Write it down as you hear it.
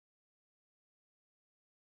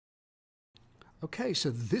Okay, so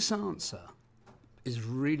this answer is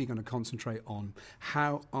really going to concentrate on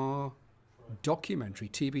how our documentary,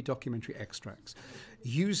 TV documentary extracts,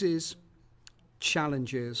 uses,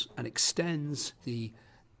 challenges, and extends the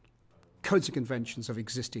codes and conventions of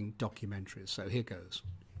existing documentaries. So here goes.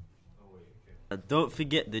 And don't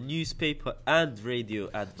forget the newspaper and radio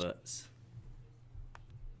adverts.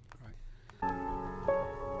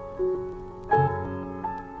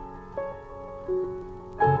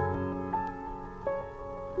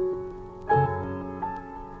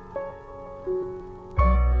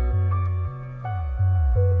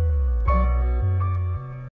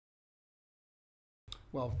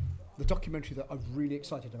 Well, the documentary that I'm really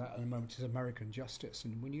excited about at the moment is American Justice,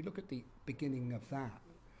 and when you look at the beginning of that,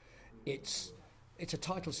 it's a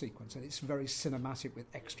title sequence, and it's very cinematic with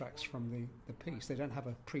extracts from the piece. They don't have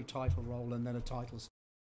a pre-title roll and then a title.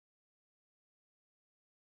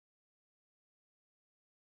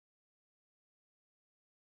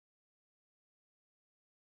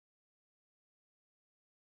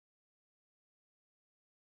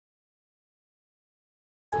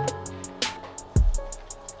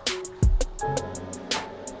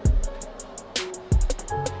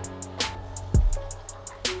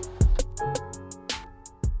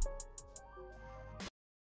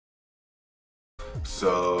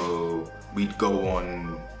 So we'd go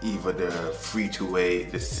on either the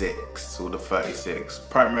 328, the 6 or the 36,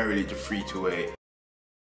 primarily the 328.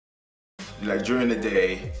 Like during the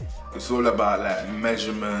day, it's all about like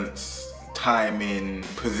measurements, timing,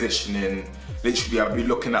 positioning. Literally I'd be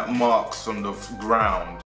looking at marks on the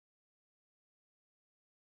ground.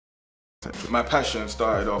 My passion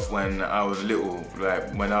started off when I was little,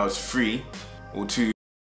 like when I was 3 or 2.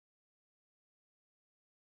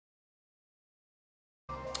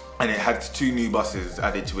 And it had 2 new buses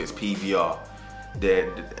added to its PVR,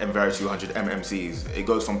 the Enviro 200 MMCs. It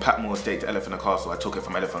goes from Patmore Estate to Elephant and Castle. I took it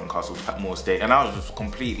from Elephant and Castle to Patmore Estate, and I was just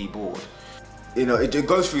completely bored. You know, it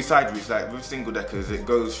goes through side routes, like with single deckers, it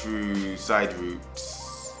goes through side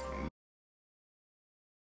routes.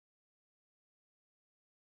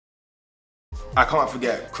 I can't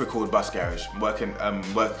forget Cricklewood Bus Garage. Working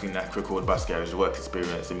at Cricklewood Bus Garage, the work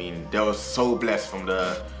experience. I mean, they were so blessed from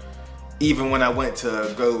the. Even when I went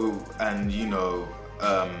to go and, you know,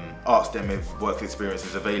 ask them if work experience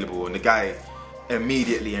is available, and the guy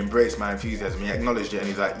immediately embraced my enthusiasm. He acknowledged it, and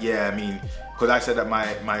he's like, yeah, I mean, because I said that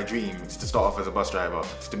my dream is to start off as a bus driver.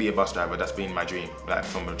 It's to be a bus driver. That's been my dream, like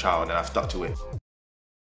from a child, and I've stuck to it.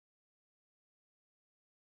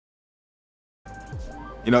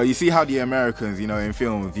 You know, you see how the Americans, you know, in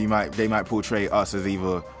films, they might portray us as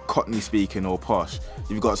either Cockney speaking or posh.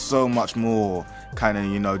 You've got so much more kind of,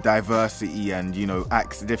 you know, diversity and, you know,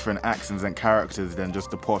 different accents and characters than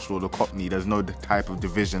just the posh or the Cockney. There's no type of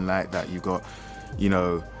division like that. You've got, you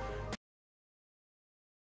know.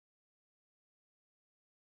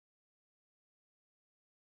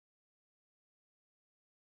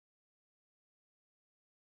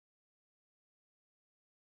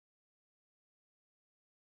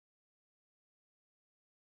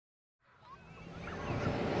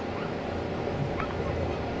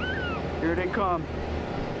 Here they come.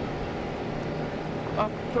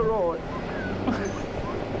 Up the road.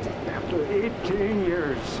 After 18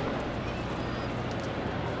 years.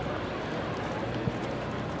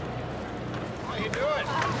 How you doing?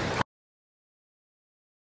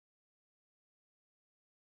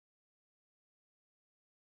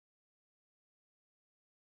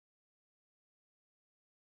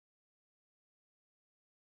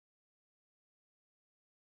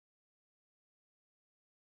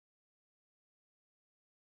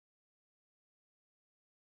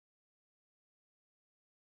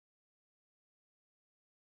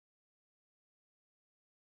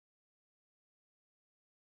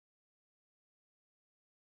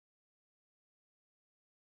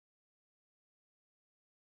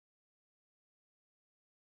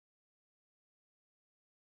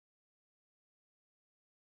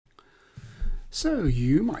 So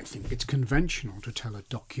you might think it's conventional to tell a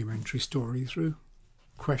documentary story through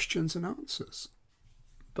questions and answers.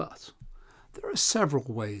 But there are several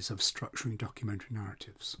ways of structuring documentary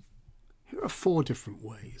narratives. Here are 4 different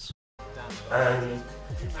ways. And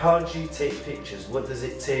how do you take pictures? What does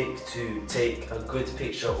it take to take a good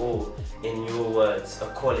picture, or, in your words, a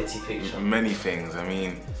quality picture? Many things. I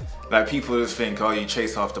mean, like people just think, oh, you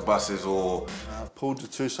chase after buses or... I pulled the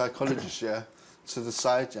 2 psychologists, yeah, to the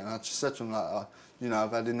side, yeah, and I just said to them, like, you know,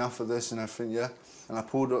 I've had enough of this and everything, yeah. And I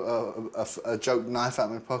pulled a joke knife out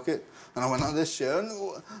of my pocket, and I went like this, yeah.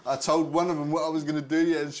 And I told one of them what I was going to do,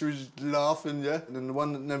 yeah, and she was just laughing, yeah. And then the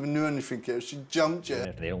one that never knew anything, yeah, she jumped, yeah. And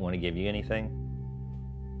if they don't want to give you anything,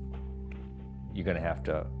 you're going to have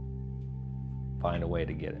to find a way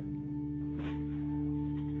to get it.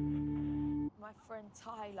 My friend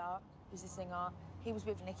Tyler, who's a singer, he was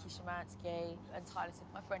with Nikki Szymanski, and Tyler said,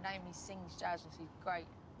 my friend Amy sings jazz and she's great.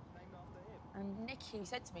 And Nikki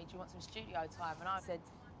said to me, do you want some studio time? And I said,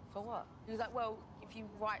 for what? He was like, well, if you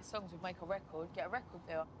write songs, we'll make a record, get a record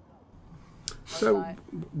deal. So, like,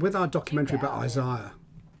 with our documentary about Isaiah,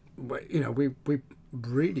 we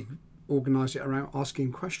really organised it around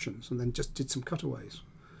asking questions and then just did some cutaways,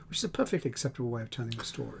 which is a perfectly acceptable way of telling a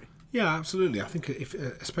story. Yeah, absolutely. I think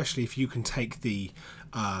especially if you can take the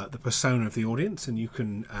persona of the audience and you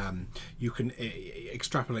can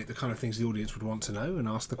extrapolate the kind of things the audience would want to know and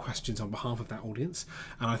ask the questions on behalf of that audience.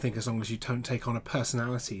 And I think as long as you don't take on a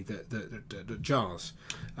personality that jars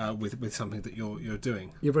with something that you're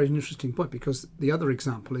doing. You're a very interesting point, because the other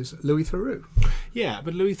example is Louis Theroux. Yeah,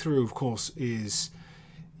 but Louis Theroux, of course, is.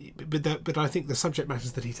 But I think the subject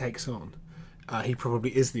matters that he takes on. He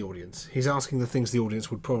probably is the audience. He's asking the things the audience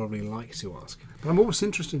would probably like to ask. But I'm always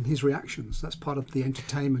interested in his reactions. That's part of the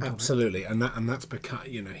entertainment. Absolutely, of it. and that's become,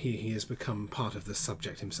 he has become part of the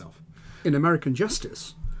subject himself. In American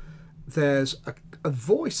Justice, there's a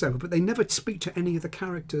voiceover, but they never speak to any of the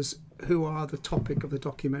characters who are the topic of the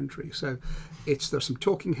documentary. So there's some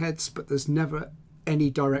talking heads, but there's never any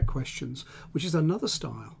direct questions, which is another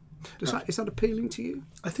style. Is that appealing to you?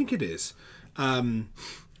 I think it is.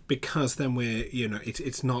 Because then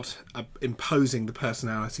it's not imposing the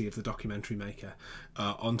personality of the documentary maker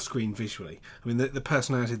on screen visually. I mean, the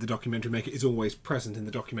personality of the documentary maker is always present in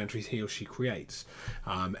the documentaries he or she creates,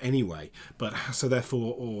 anyway. But so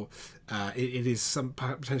therefore, it is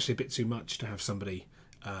potentially a bit too much to have somebody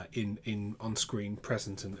in on screen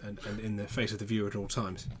present and in the face of the viewer at all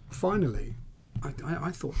times. Finally,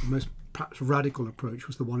 I thought the most perhaps radical approach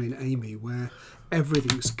was the one in Amy, where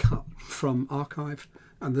everything's cut from archive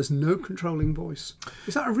and there's no controlling voice.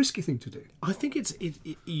 Is that a risky thing to do? I think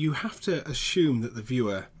you have to assume that the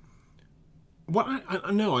viewer... Well, I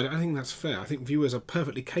think that's fair. I think viewers are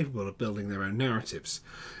perfectly capable of building their own narratives.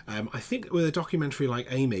 I think with a documentary like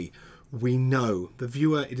Amy, we know the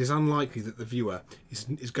viewer... It is unlikely that the viewer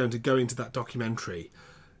is going to go into that documentary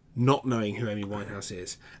not knowing who Amy Winehouse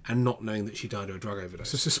is and not knowing that she died of a drug overdose.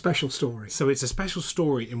 So it's a special story. So it's a special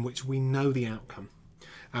story in which we know the outcome.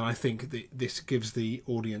 And I think that this gives the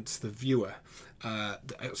audience, the viewer,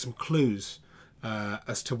 some clues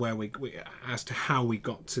as to where as to how we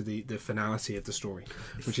got to the finality of the story,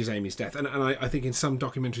 which is Amy's death. And I think in some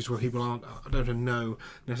documentaries where people don't know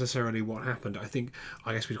necessarily what happened,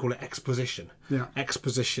 I guess we'd call it exposition. Yeah.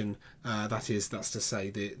 Exposition. That's to say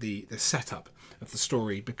the setup of the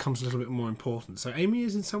story becomes a little bit more important. So Amy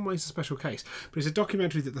is in some ways a special case, but it's a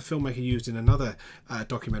documentary that the filmmaker used in another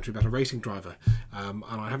documentary about a racing driver, and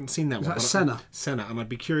I haven't seen that one. Senna? Senna, and I'd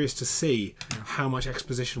be curious to see how much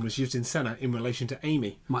exposition was used in Senna in relation to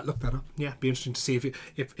Amy. Might look better. Yeah, be interesting to see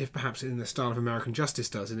if perhaps in the style of American Justice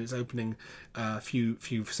does in its opening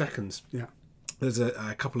few seconds. Yeah. There's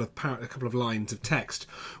a couple of lines of text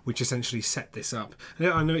which essentially set this up. And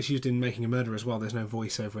I know it's used in Making a Murderer as well. There's no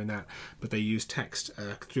voiceover in that, but they use text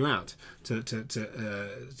throughout to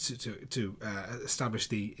establish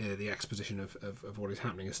the exposition of what is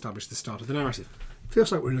happening, establish the start of the narrative.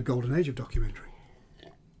 Feels like we're in a golden age of documentary.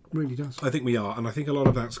 It really does. I think we are, and I think a lot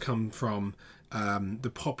of that's come from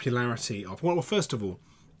the popularity of. Well, first of all,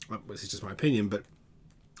 this is just my opinion, but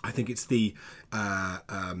I think it's the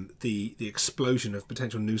explosion of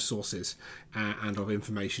potential news sources and of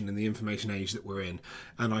information in the information age that we're in,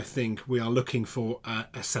 and I think we are looking for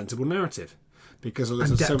a sensible narrative. Because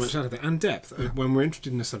there's so much out of it. And depth. Yeah. When we're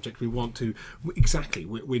interested in a subject, we want to... Exactly.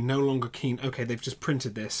 We're no longer keen... Okay, they've just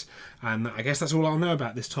printed this, and I guess that's all I'll know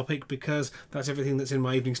about this topic because that's everything that's in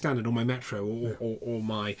my Evening Standard or my Metro or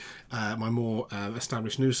my my more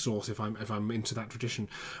established news source if I'm into that tradition.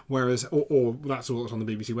 Whereas... Or that's all that's on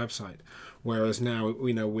the BBC website. Whereas now,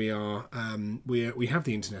 we have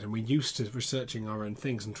the internet and we're used to researching our own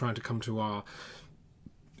things and trying to come to our...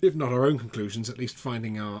 if not our own conclusions, at least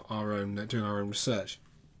finding our own, doing our own research.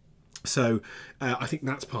 So I think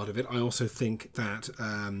that's part of it. I also think that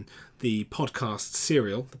the podcast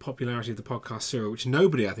serial, the popularity of the podcast serial, which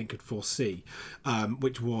nobody I think could foresee,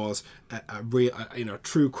 which was a real, a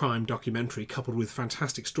true crime documentary coupled with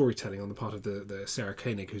fantastic storytelling on the part of the Sarah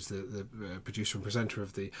Koenig, who's the producer and presenter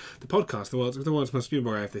of the podcast. The world's most viewed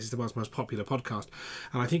of this is the world's most popular podcast,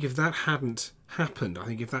 and I think if that hadn't happened, I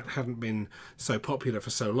think if that hadn't been so popular for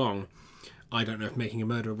so long, I don't know if Making a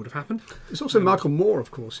Murderer would have happened. There's also Michael Moore,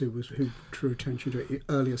 of course, who drew attention to it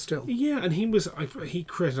earlier still. Yeah, and he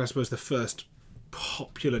created, I suppose, the first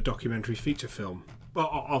popular documentary feature film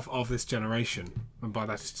of this generation. and by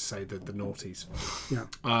that is to say the noughties. Yeah.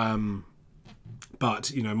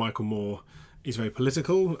 But Michael Moore is very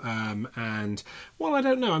political, and well, I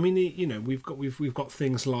don't know. I mean, we've got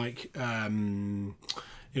things like in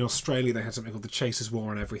Australia they had something called the Chasers'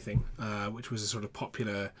 War on Everything, which was a sort of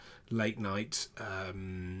popular late night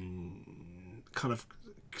kind of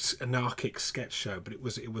anarchic sketch show, but it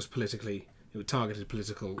was politically. It targeted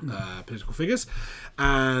political figures,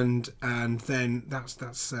 and then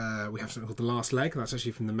that's we have something called The Last Leg. That's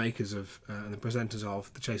actually from the makers of and the presenters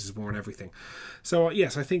of The Chasers' War and Everything. So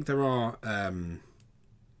yes, I think there are.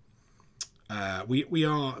 We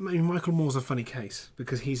are. I mean, Michael Moore's a funny case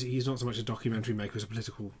because he's not so much a documentary maker as a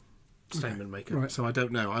political statement maker. Right. So I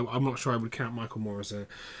don't know. I'm not sure I would count Michael Moore as a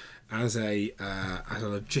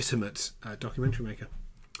legitimate documentary maker,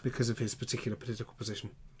 because of his particular political position.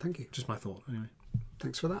 Thank you. Just my thought, anyway.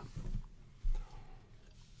 Thanks for that.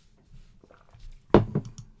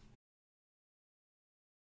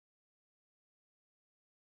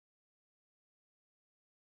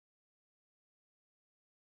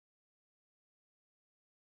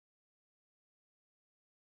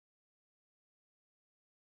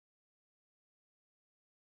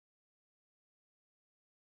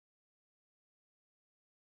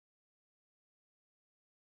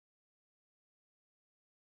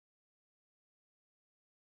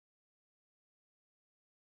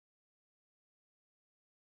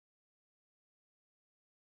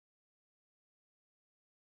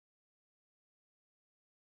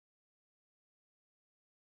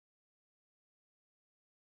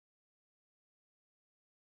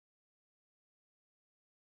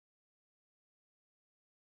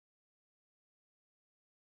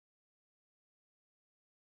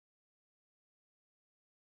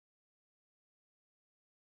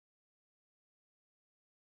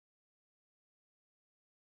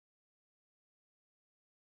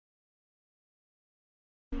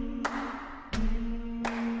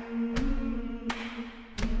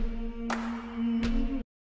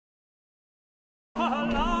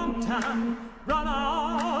 Run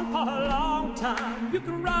on for a long time. You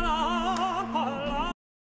can run on for a long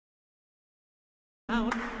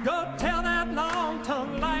time. Go tell that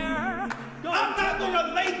long-tongued liar. I'm not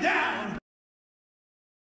gonna lay down.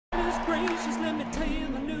 Goodness gracious, let me tell you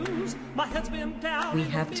the news. My head's been down. We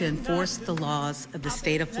have to enforce the laws of the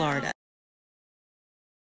state of Florida.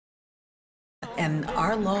 And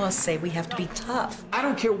our laws say we have to be tough. I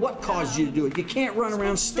don't care what caused you to do it. You can't run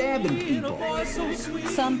around stabbing people.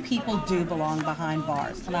 Some people do belong behind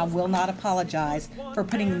bars, and I will not apologize for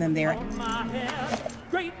putting them there.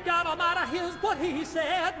 Great God Almighty, here's what he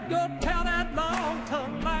said. Go tell that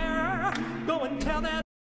long-tongued liar. Go and tell that.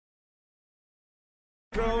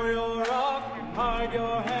 Throw your rock, hide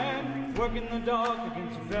your hand. Work in the dark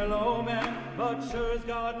against your fellow man. But sure as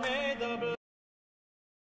God made the blood.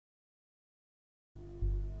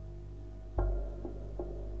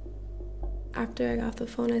 After I got off the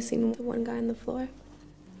phone, I seen the one guy on the floor.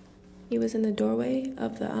 He was in the doorway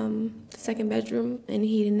of the second bedroom, and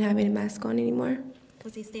he didn't have any mask on anymore.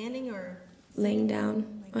 Was he standing or laying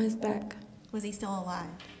down on his back? Was he still alive?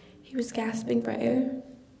 He was gasping for air.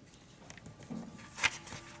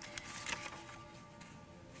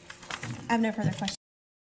 I have no further questions.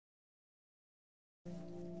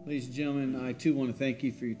 Ladies and gentlemen, I too want to thank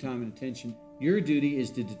you for your time and attention. Your duty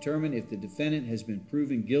is to determine if the defendant has been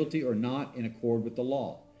proven guilty or not in accord with the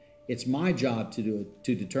law. It's my job to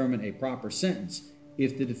determine a proper sentence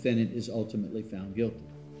if the defendant is ultimately found guilty.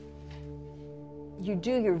 You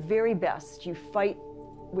do your very best. You fight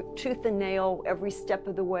with tooth and nail every step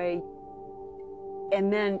of the way,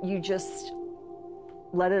 and then you just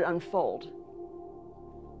let it unfold.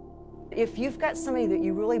 If you've got somebody that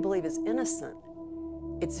you really believe is innocent,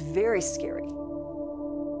 it's very scary.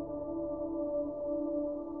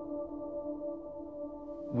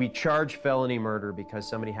 We charge felony murder because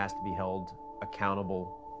somebody has to be held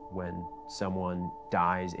accountable when someone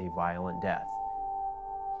dies a violent death.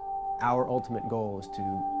 Our ultimate goal is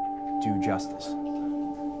to do justice.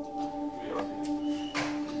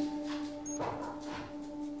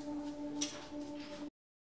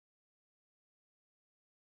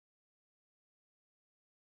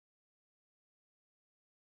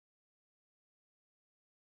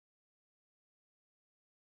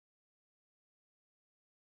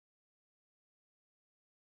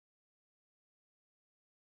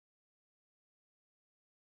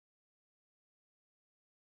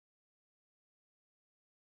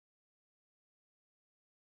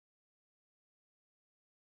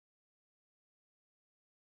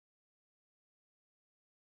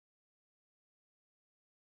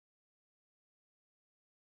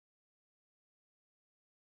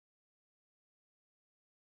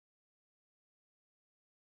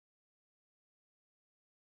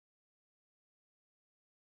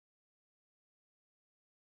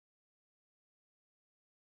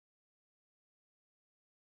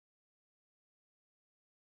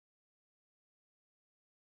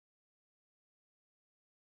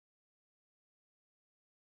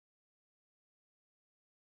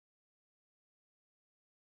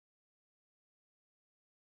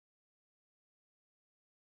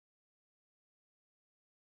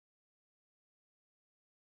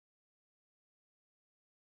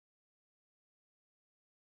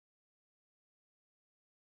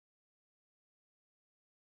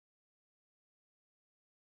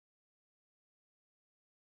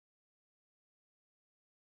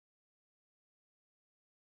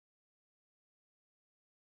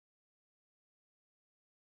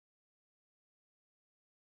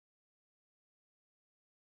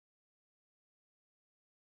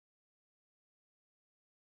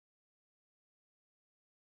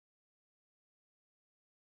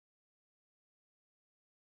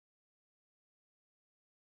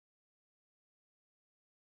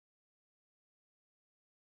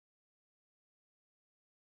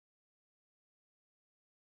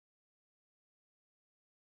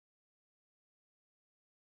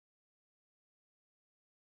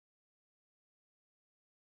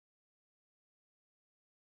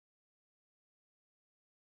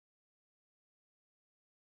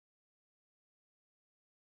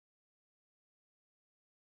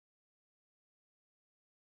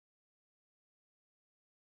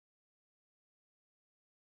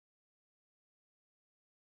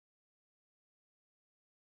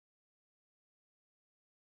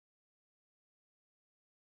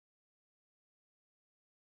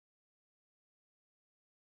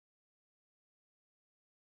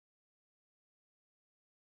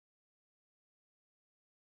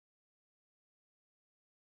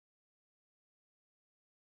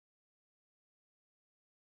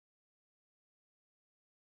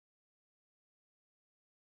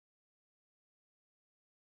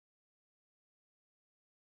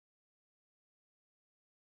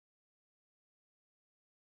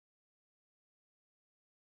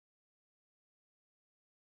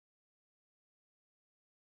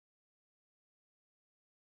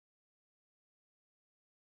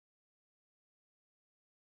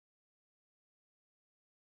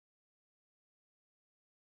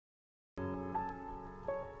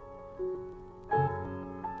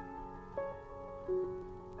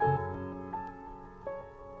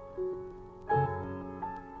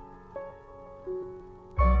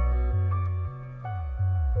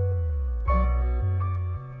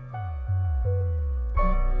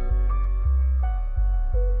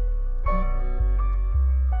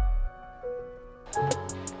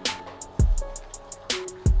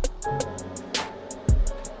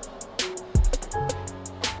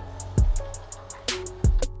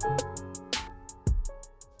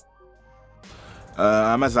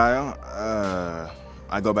 I'm Isaiah.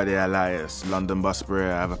 I go by the alias London Bus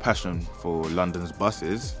Sprayer. I have a passion for London's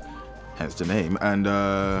buses, hence the name. And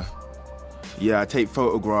yeah, I take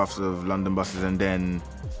photographs of London buses and then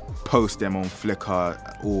post them on Flickr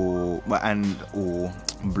or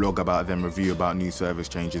blog about them, review about new service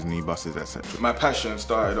changes, new buses, etc. My passion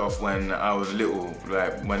started off when I was little,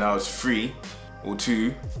 like when I was 3 or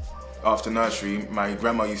 2. After nursery, my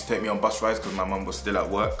grandma used to take me on bus rides because my mum was still at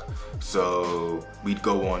work. So we'd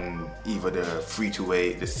go on either the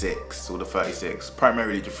 328, the 6 or the 36,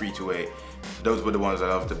 primarily the 328. Those were the ones I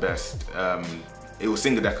loved the best. It was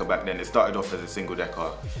single decker back then. It started off as a single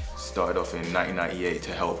decker. Started off in 1998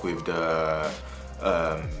 to help with the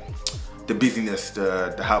busyness,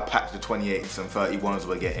 how packed the 28s and 31s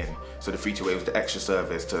were getting. So the 328 was the extra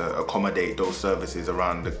service to accommodate those services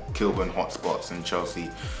around the Kilburn hotspots and Chelsea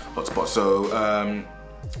hotspots. So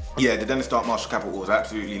yeah, the Dennis Stark Marshall Capitals, I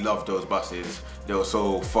absolutely loved those buses. They were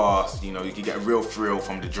so fast, you know, you could get a real thrill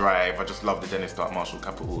from the drive. I just love the Dennis Stark Marshall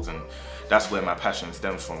Capitals, and that's where my passion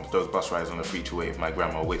stems from, those bus rides on the 328 with my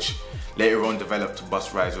grandma, which later on developed to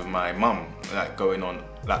bus rides with my mum, like going on,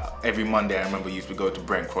 like every Monday I remember used to go to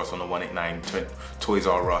Brent Cross on the 189 Toys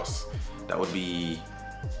R Us. That would be,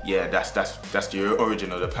 yeah, that's the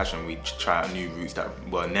origin of the passion. We try out new routes that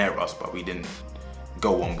were near us, but we didn't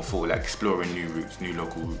go on before, like exploring new routes, new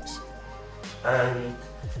local routes. And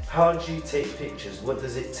how do you take pictures? What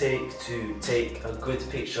does it take to take a good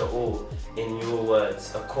picture, or in your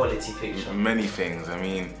words, a quality picture? Many things. I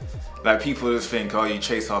mean, like people just think, oh, you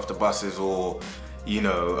chase after buses, or you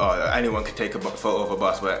know, anyone could take a photo of a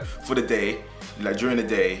bus. But for the day, like during the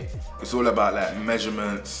day, it's all about like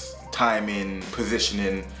measurements, timing,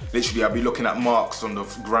 positioning. Literally, I'll be looking at marks on the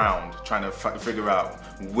ground, trying to figure out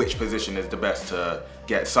which position is the best to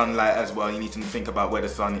get sunlight as well. You need to think about where the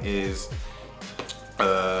sun is.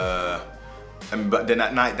 But then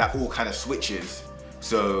at night, that all kind of switches.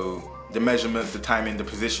 So the measurements, the timing, the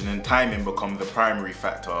positioning, timing becomes the primary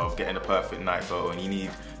factor of getting a perfect night photo, and you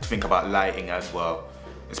need to think about lighting as well.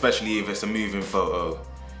 Especially if it's a moving photo,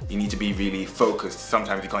 you need to be really focused.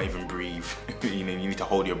 Sometimes you can't even breathe. You know, you need to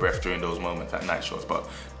hold your breath during those moments at night shots, but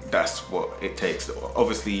that's what it takes.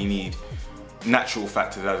 Obviously, you need natural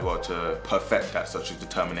factors as well to perfect that, such as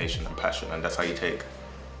determination and passion, and that's how you take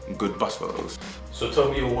good bus photos. So tell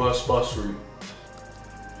me your worst bus route.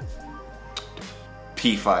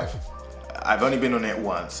 P5. I've only been on it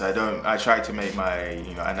once. I try to make my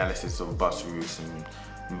analysis of bus routes and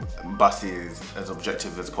buses as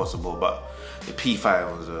objective as possible, but the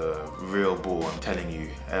P5 was a real bore, I'm telling you.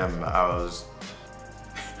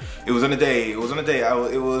 It was on a day.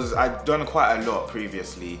 I'd done quite a lot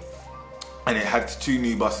previously, and it had 2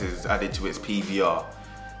 new buses added to its PVR.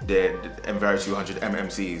 The Enviro 200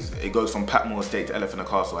 MMCs. It goes from Patmore Estate to Elephant and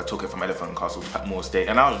Castle. I took it from Elephant and Castle to Patmore Estate,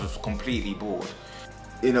 and I was just completely bored.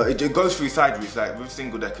 You know, it goes through side routes, like with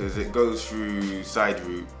single deckers, it goes through side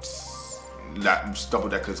routes that double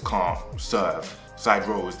deckers can't serve, side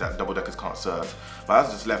roads that double deckers can't serve. But I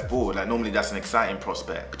was just left bored. Like normally that's an exciting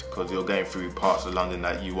prospect because you're going through parts of London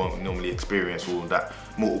that you won't normally experience, or that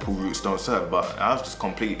multiple routes don't serve. But I was just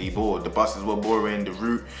completely bored. The buses were boring, the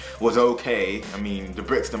route was okay. I mean, the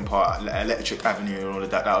Brixton part, Electric Avenue and all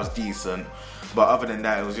of that, that was decent. But other than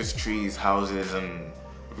that, it was just trees, houses, and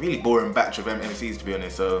really boring batch of MMCs, to be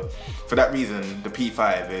honest. So for that reason, the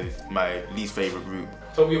P5 is my least favourite route.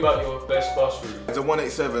 Tell me about your best bus route. The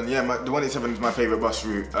 187, yeah, the 187 is my favourite bus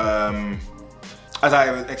route. As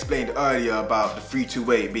I explained earlier about the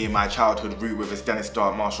 328 being my childhood route with its Dennis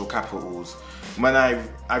Stark Marshall Capitals, when I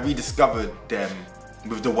rediscovered them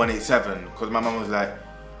with the 187, because my mum was like,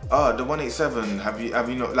 oh, the 187, have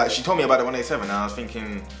you not, like, she told me about the 187, and I was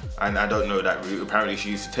thinking, and I don't know that route. Apparently she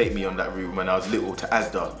used to take me on that route when I was little to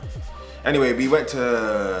Asda. Anyway, we went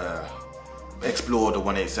to explore the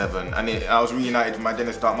 187, and I was reunited with my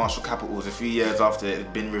Dennis Stark Marshall Capitals a few years after it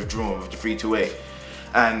had been withdrawn with the 328.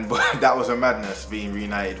 And that was a madness, being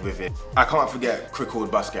reunited with it. I can't forget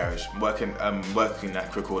Cricklewood Bus Garage. Working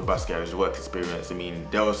at Cricklewood Bus Garage, the work experience. I mean,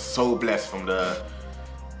 they were so blessed from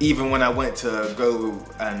even when I went to go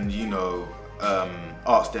and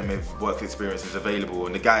ask them if work experience is available,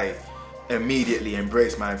 and the guy immediately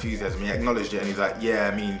embraced my enthusiasm. He acknowledged it, and he's like, yeah,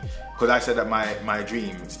 I mean, because I said that my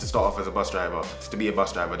dream is to start off as a bus driver. It's to be a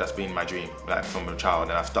bus driver. That's been my dream, like from a child,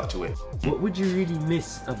 and I've stuck to it. What would you really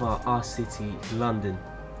miss about our city, London?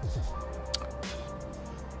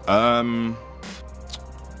 The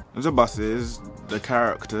buses, the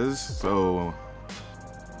characters. So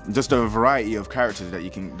just a variety of characters that you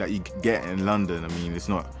can get in London. I mean, it's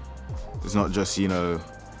not just you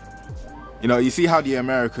see how the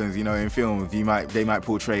Americans, in films, they might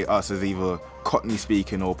portray us as either Cockney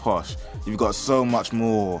speaking or posh. You've got so much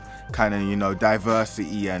more kind of, you know,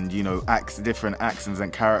 diversity and, you know, different accents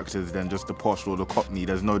and characters than just the posh or the Cockney.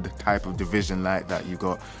 There's no type of division like that. You've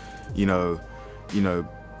got, you know,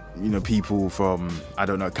 people from, I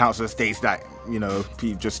don't know, council estates that, you know,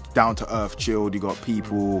 just down to earth, chilled. You got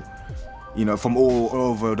people, you know, from all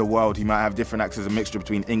over the world. He might have different accents, a mixture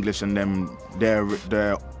between English and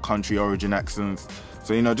their country origin accents.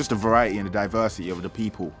 So, you know, just the variety and the diversity of the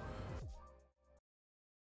people.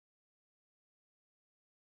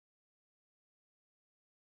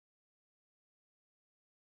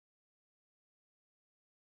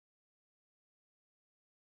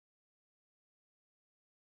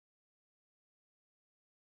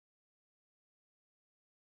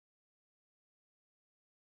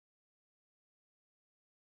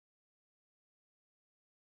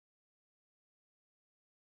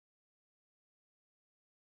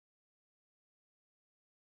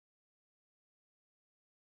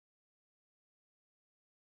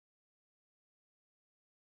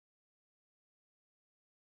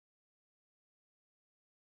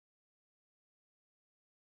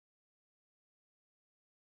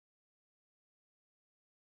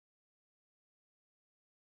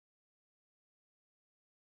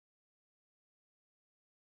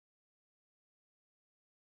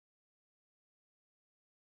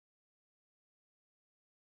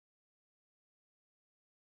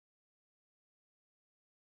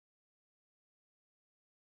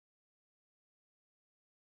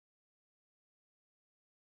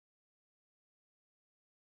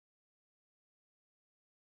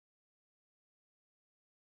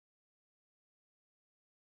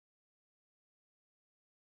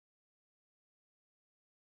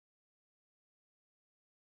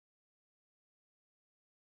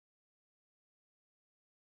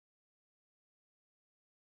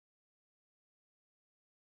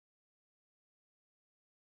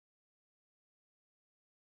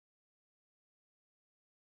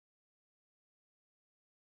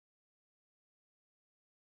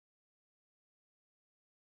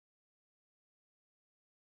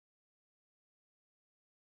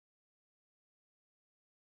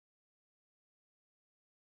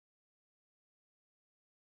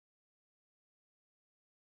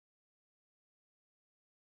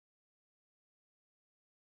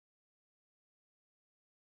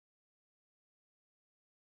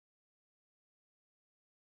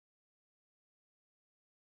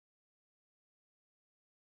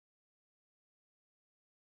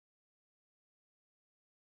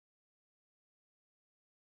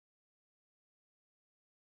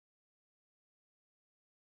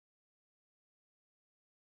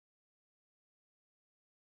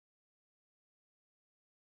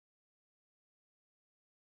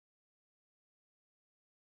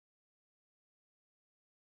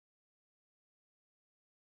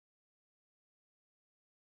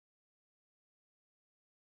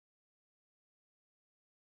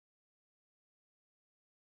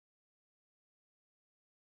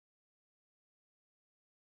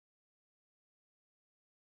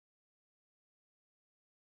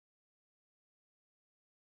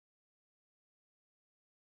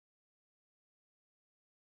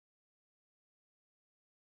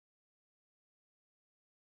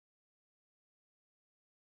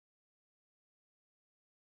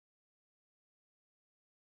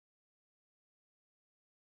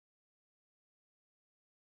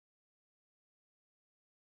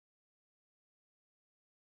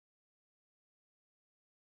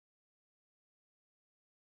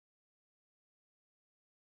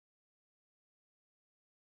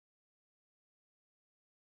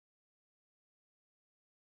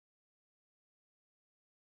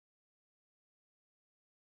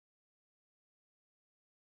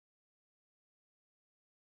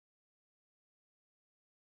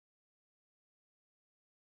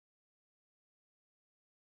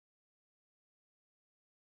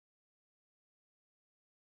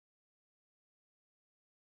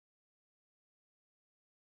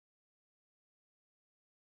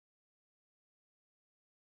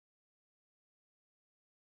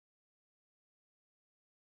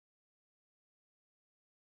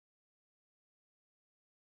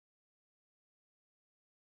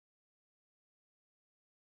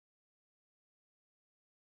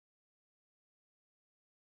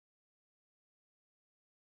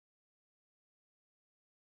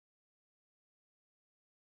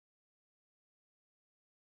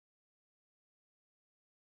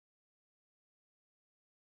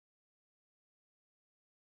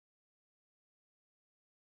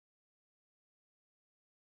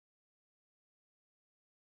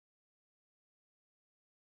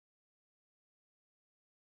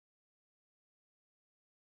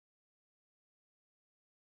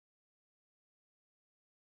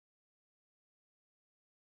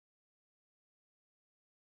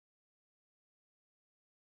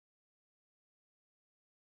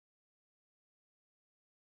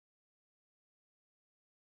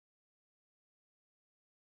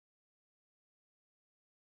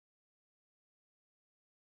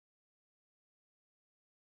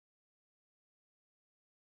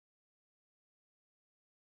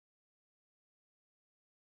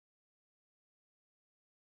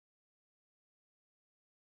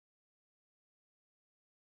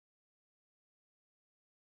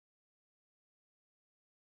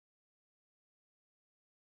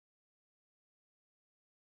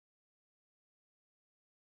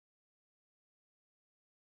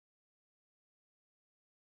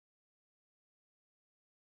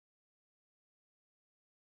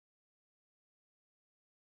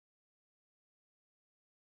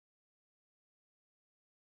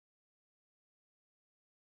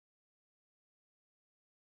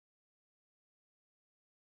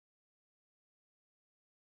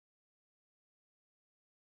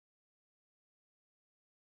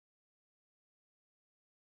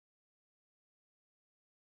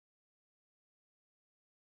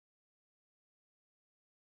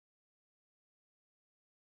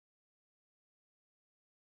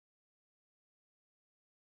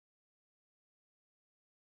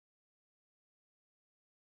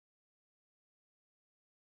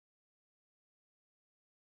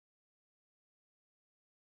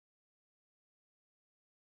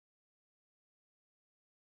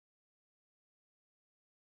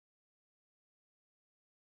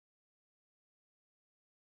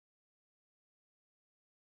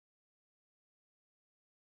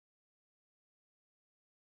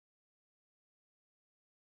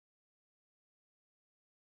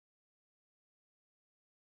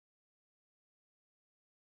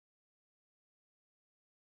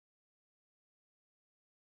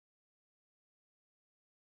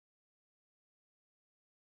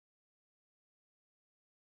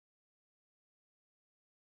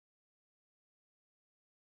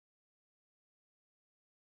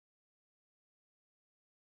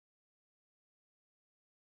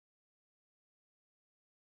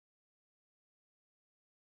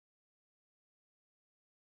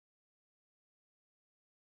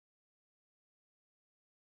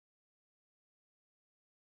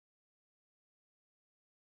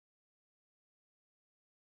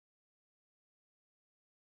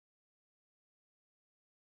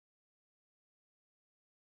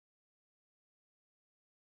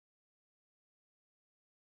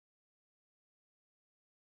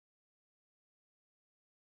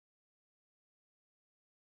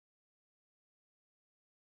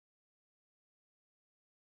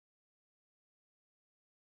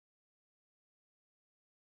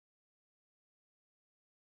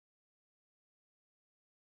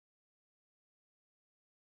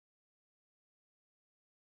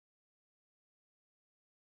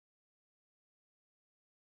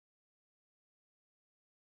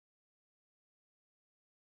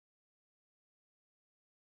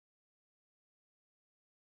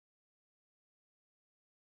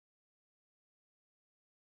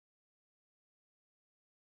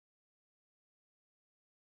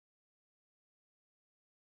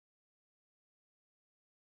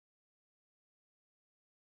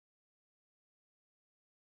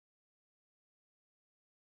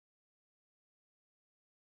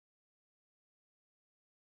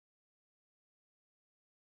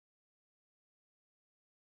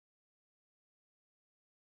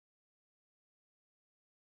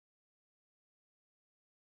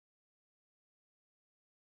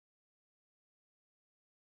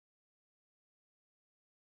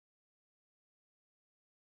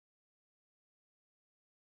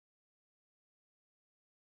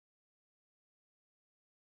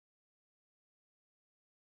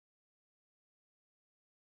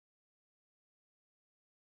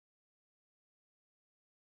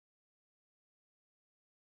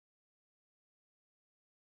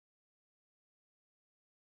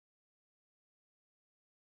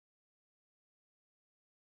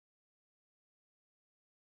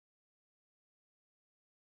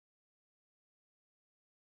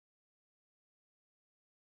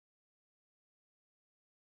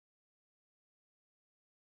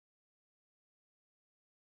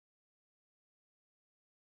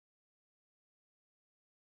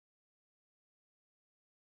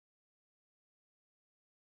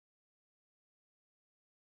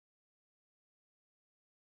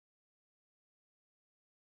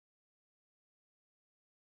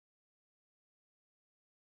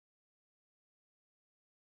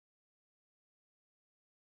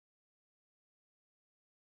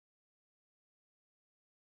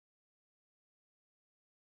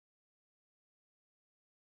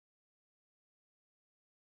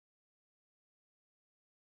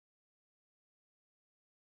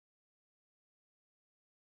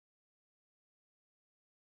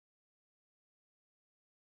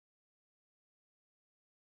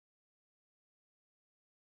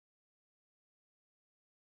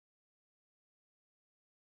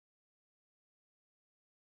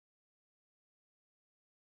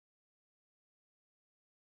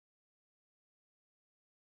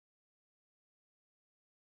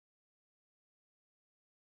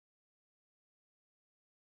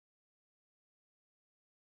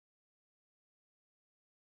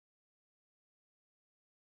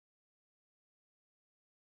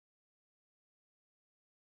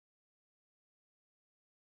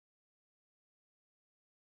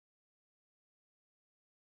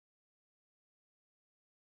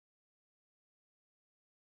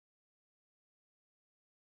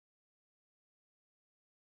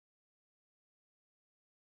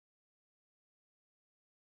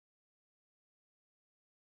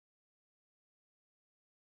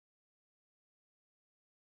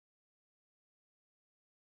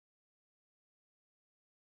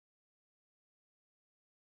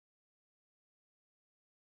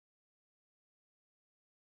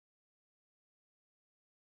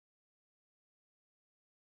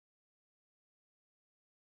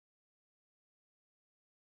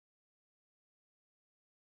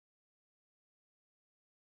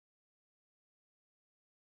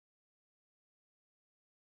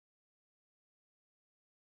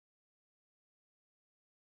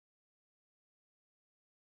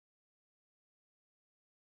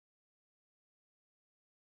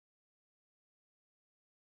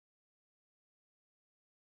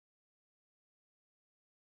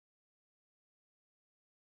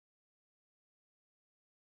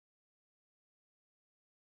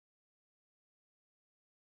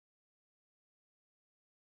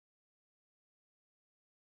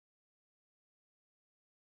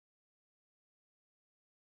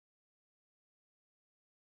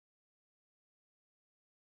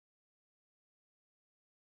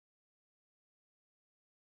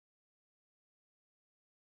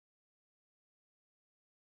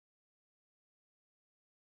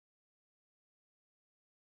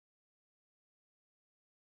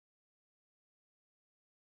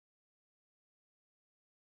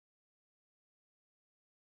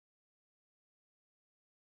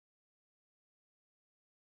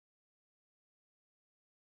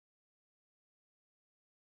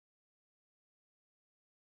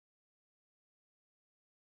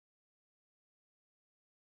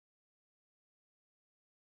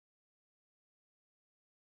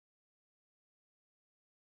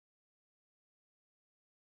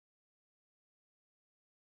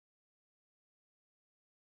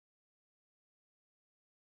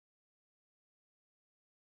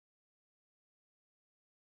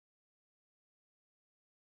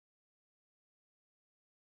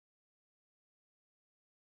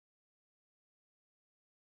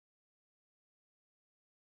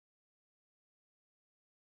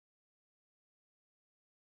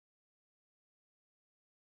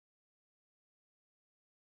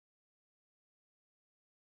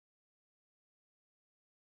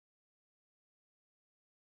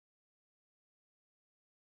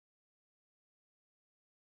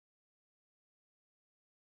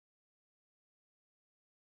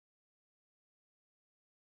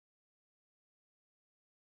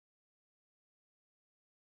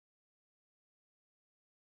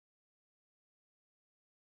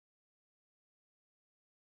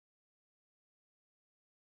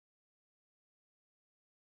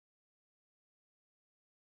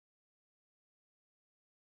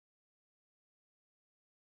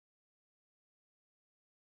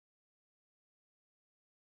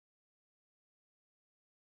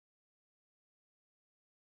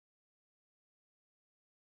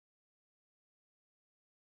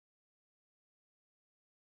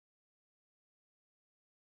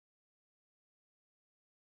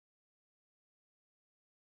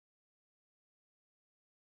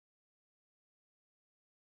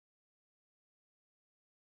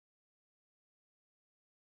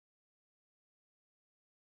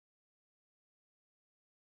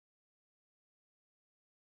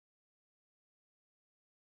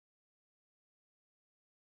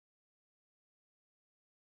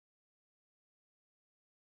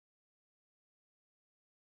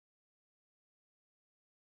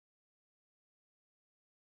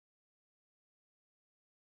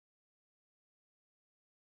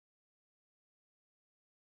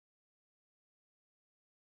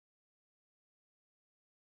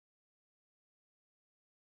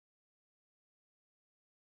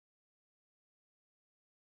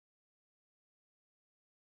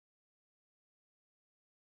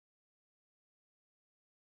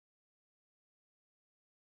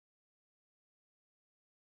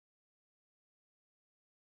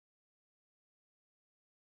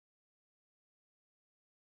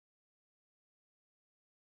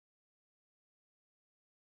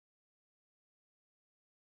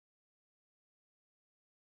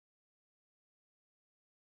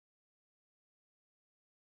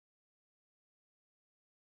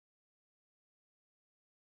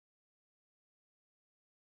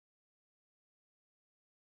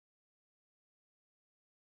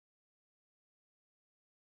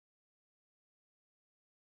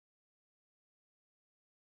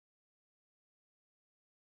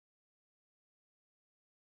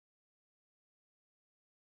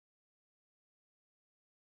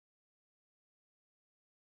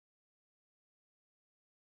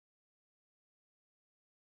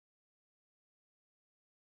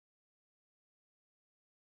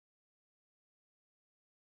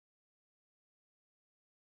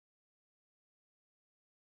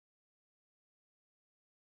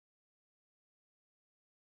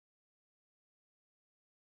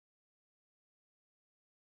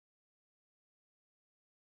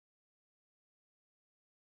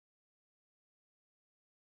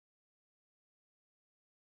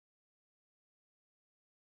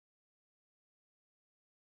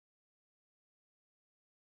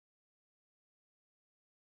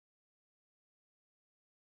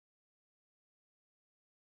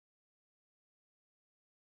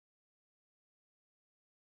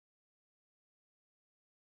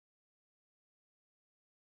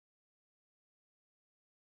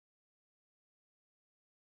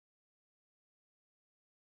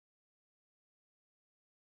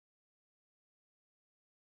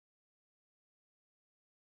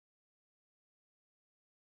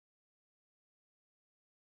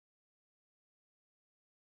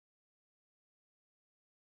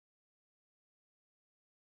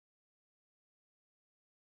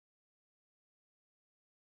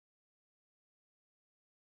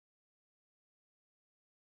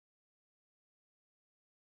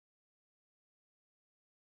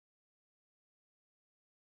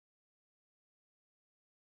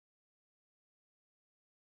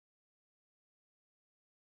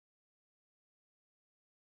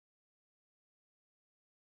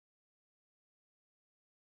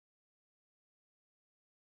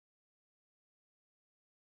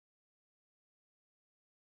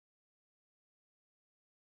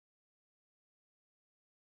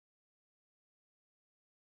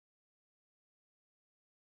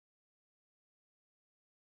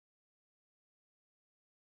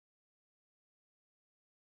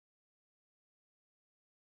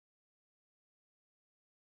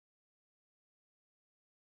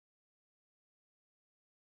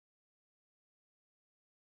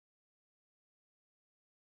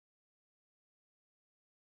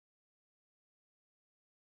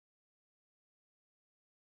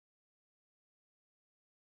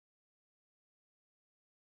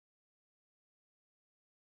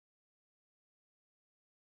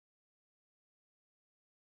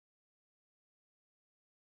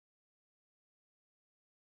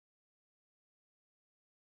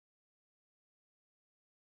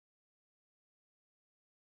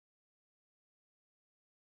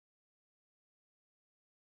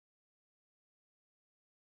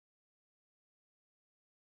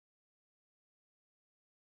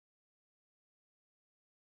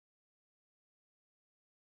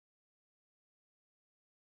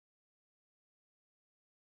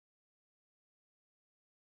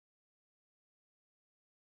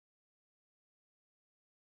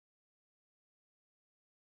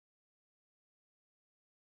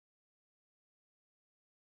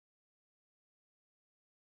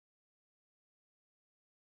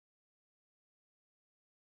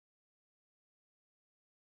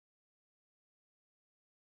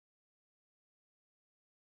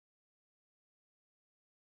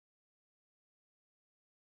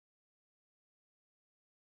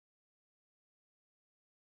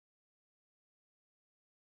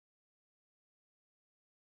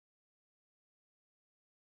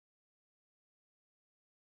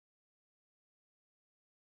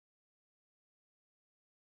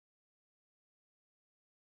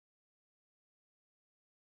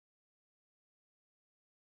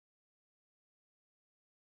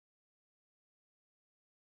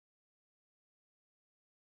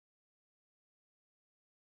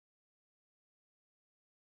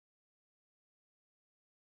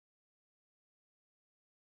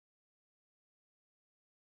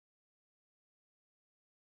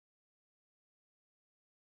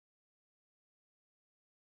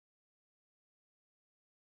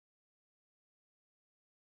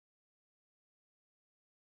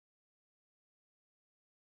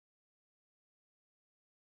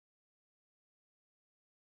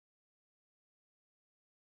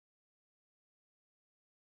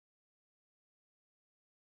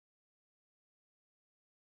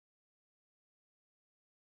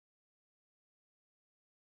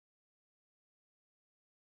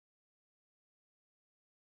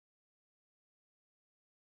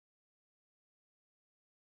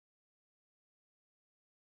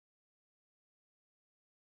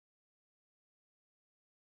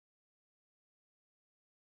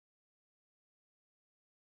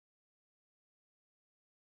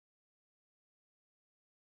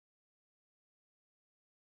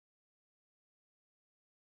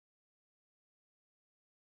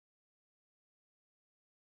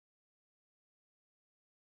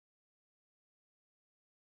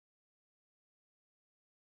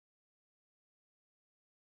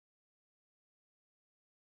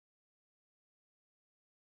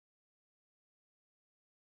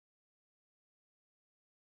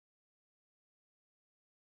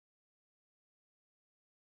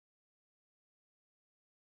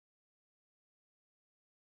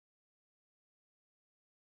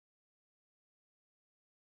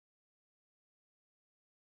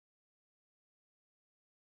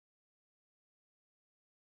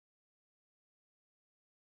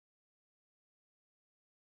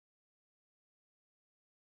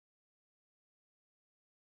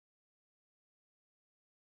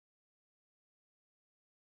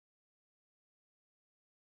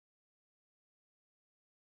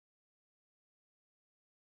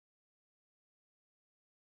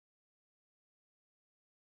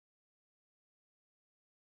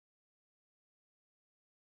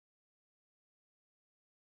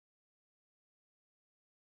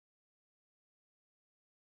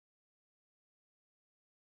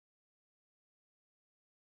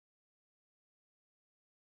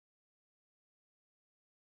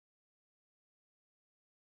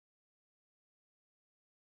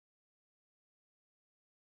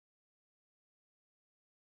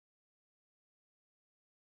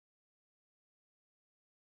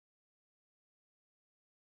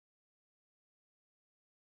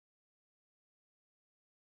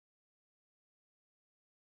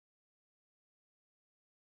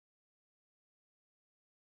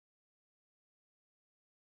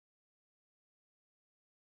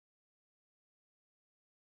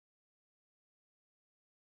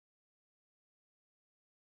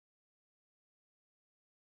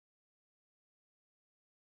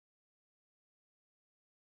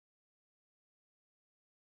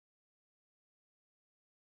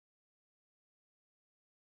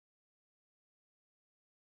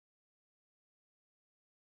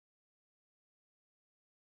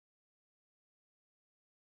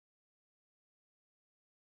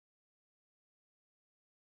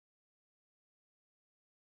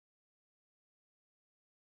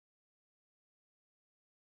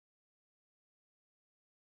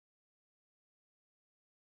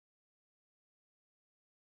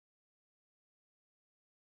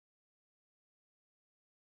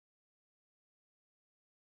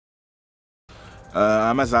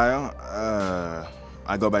 I'm Isaiah.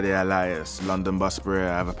 I go by the alias London Bus Sprayer.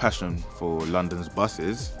 I have a passion for London's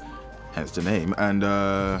buses, hence the name. And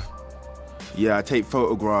yeah, I take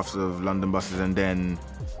photographs of London buses and then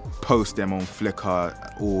post them on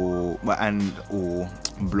Flickr or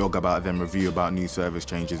blog about them, review about new service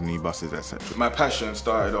changes, new buses, etc. My passion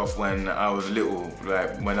started off when I was little,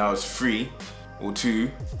 like when I was 3 or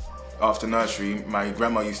 2. After nursery, my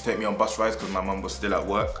grandma used to take me on bus rides because my mum was still at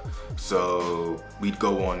work. So we'd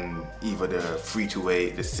go on either the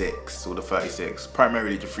 328, the 6 or the 36,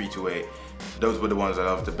 primarily the 328. Those were the ones I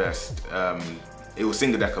loved the best. It was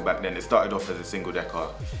single decker back then. It started off as a single decker.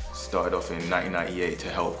 Started off in 1998 to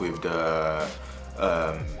help with the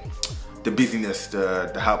busyness,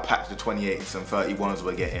 how packed the 28s and 31s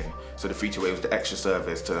were getting. So the 328 was the extra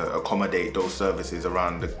service to accommodate those services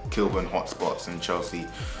around the Kilburn hotspots and Chelsea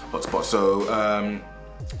hotspots. So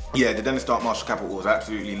yeah, the Dennis Stark Marshall Capitals, I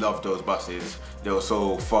absolutely loved those buses. They were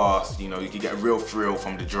so fast, you know, you could get a real thrill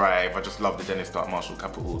from the drive. I just love the Dennis Stark Marshall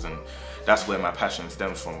Capitals, and that's where my passion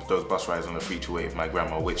stems from, those bus rides on the 328 with my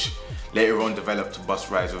grandma, which later on developed to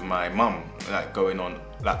bus rides with my mum, like going on,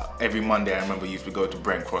 like every Monday I remember used to go to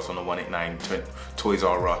Brent Cross on the 189 Toys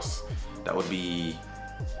R Us. That would be,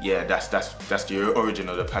 yeah, that's the origin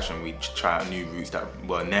of the passion. We try out new routes that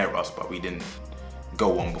were near us, but we didn't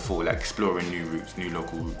go on before, like exploring new routes, new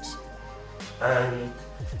local routes. And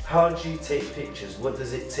how do you take pictures? What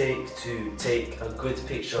does it take to take a good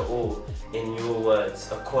picture, or in your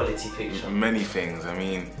words, a quality picture? Many things. I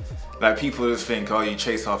mean, like people just think, oh, you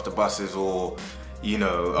chase after buses, or you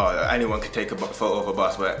know, anyone could take a photo of a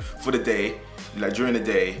bus. But for the day, like during the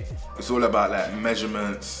day, it's all about like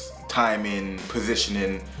measurements, timing,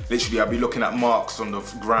 positioning. Literally, I'll be looking at marks on the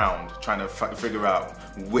ground, trying to figure out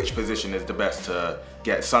which position is the best to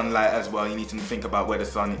get sunlight as well. You need to think about where the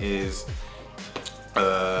sun is.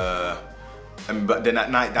 But then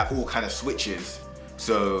at night, that all kind of switches.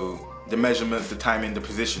 So the measurements, the timing, the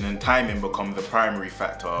position, and timing become the primary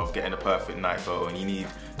factor of getting a perfect night photo. And you need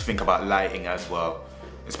to think about lighting as well,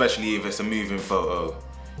 especially if it's a moving photo.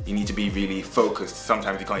 You need to be really focused.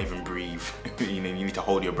 Sometimes you can't even breathe. You need to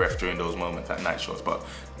hold your breath during those moments at night shots, but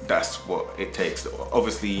that's what it takes.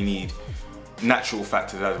 Obviously, you need natural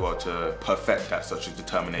factors as well to perfect that, such as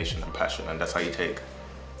determination and passion, and that's how you take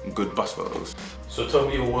good bus photos. So tell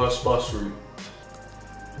me your worst bus route.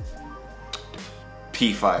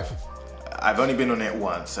 P5. I've only been on it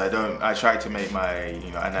once. I try to make my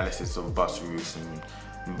analysis of bus routes and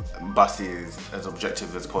buses as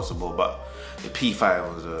objective as possible, but the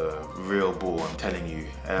P5 was a real bore, I'm telling you.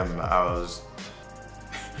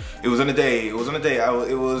 It was on a day.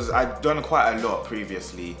 I'd done quite a lot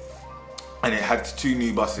previously, and it had 2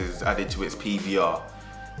 new buses added to its PVR.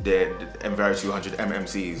 The Enviro 200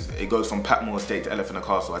 MMCs. It goes from Patmore Estate to Elephant and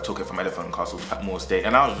Castle. I took it from Elephant and Castle to Patmore Estate,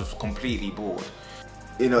 and I was just completely bored.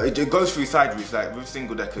 You know, it goes through side routes, like with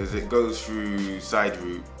single deckers, it goes through side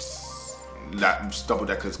routes that double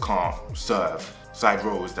deckers can't serve. Side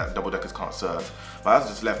roads that double deckers can't serve. But I was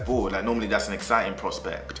just left bored. Like normally that's an exciting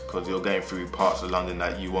prospect because you're going through parts of London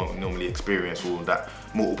that you won't normally experience, or that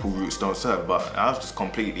multiple routes don't serve. But I was just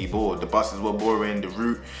completely bored. The buses were boring, the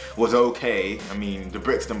route was okay. I mean, the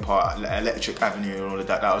Brixton part, Electric Avenue and all of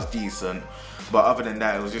that was decent. But other than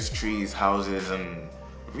that, it was just trees, houses, and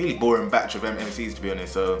really boring batch of MMCs, to be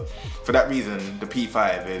honest. So for that reason, the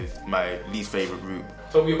P5 is my least favourite route.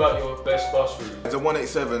 Tell me about your best bus route. The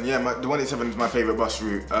 187, yeah, the 187 is my favourite bus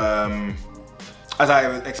route. As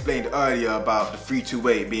I explained earlier about the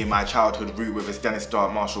 328 being my childhood route with its Dennis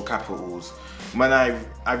Stark Marshall Capitals, when I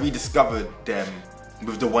rediscovered them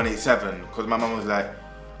with the 187, because my mum was like,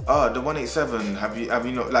 oh, the 187, have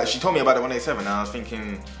you not, like she told me about the 187 and I was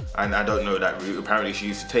thinking, and I don't know that route. Apparently she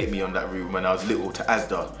used to take me on that route when I was little to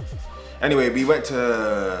Asda. Anyway, we went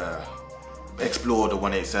to explore the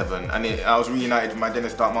 187, and I was reunited with my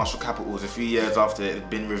Dennis Stark Marshall Capitals a few years after it had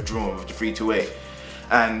been withdrawn with the 328.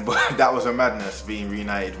 And that was a madness, being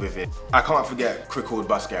reunited with it. I can't forget Cricklewood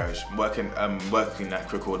Bus Garage. Working at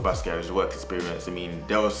Cricklewood Bus Garage, the work experience. I mean,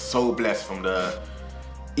 they were so blessed from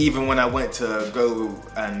even when I went to go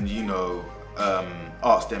and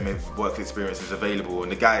ask them if work experience is available,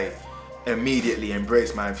 and the guy immediately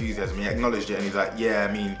embraced my enthusiasm. He acknowledged it, and he's like, yeah,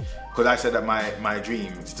 I mean, because I said that my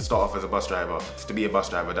dream is to start off as a bus driver. It's to be a bus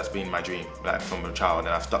driver. That's been my dream, like from a child,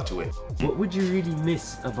 and I've stuck to it. What would you really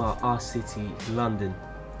miss about our city, London?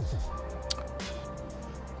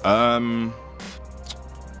 The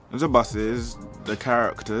buses, the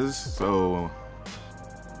characters. So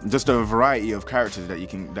just a variety of characters that you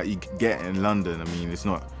can get in London. I mean, it's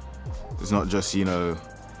not just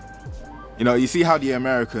You know, you see how the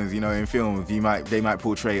Americans, you know, in films, they might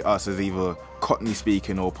portray us as either Cockney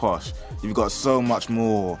speaking or posh. You've got so much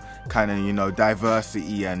more kind of, you know,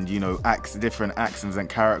 diversity and, you know, different accents and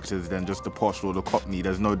characters than just the posh or the Cockney.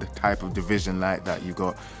 There's no type of division like that. You've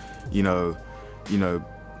got, you know,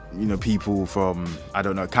 people from, I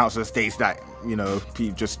don't know, council estates that, you know,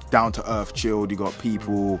 just down to earth, chilled. You got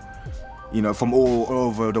people, you know, from all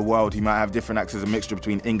over the world. He might have different accents, a mixture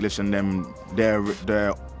between English and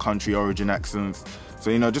their country origin accents. So,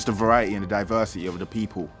 you know, just the variety and the diversity of the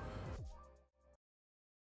people.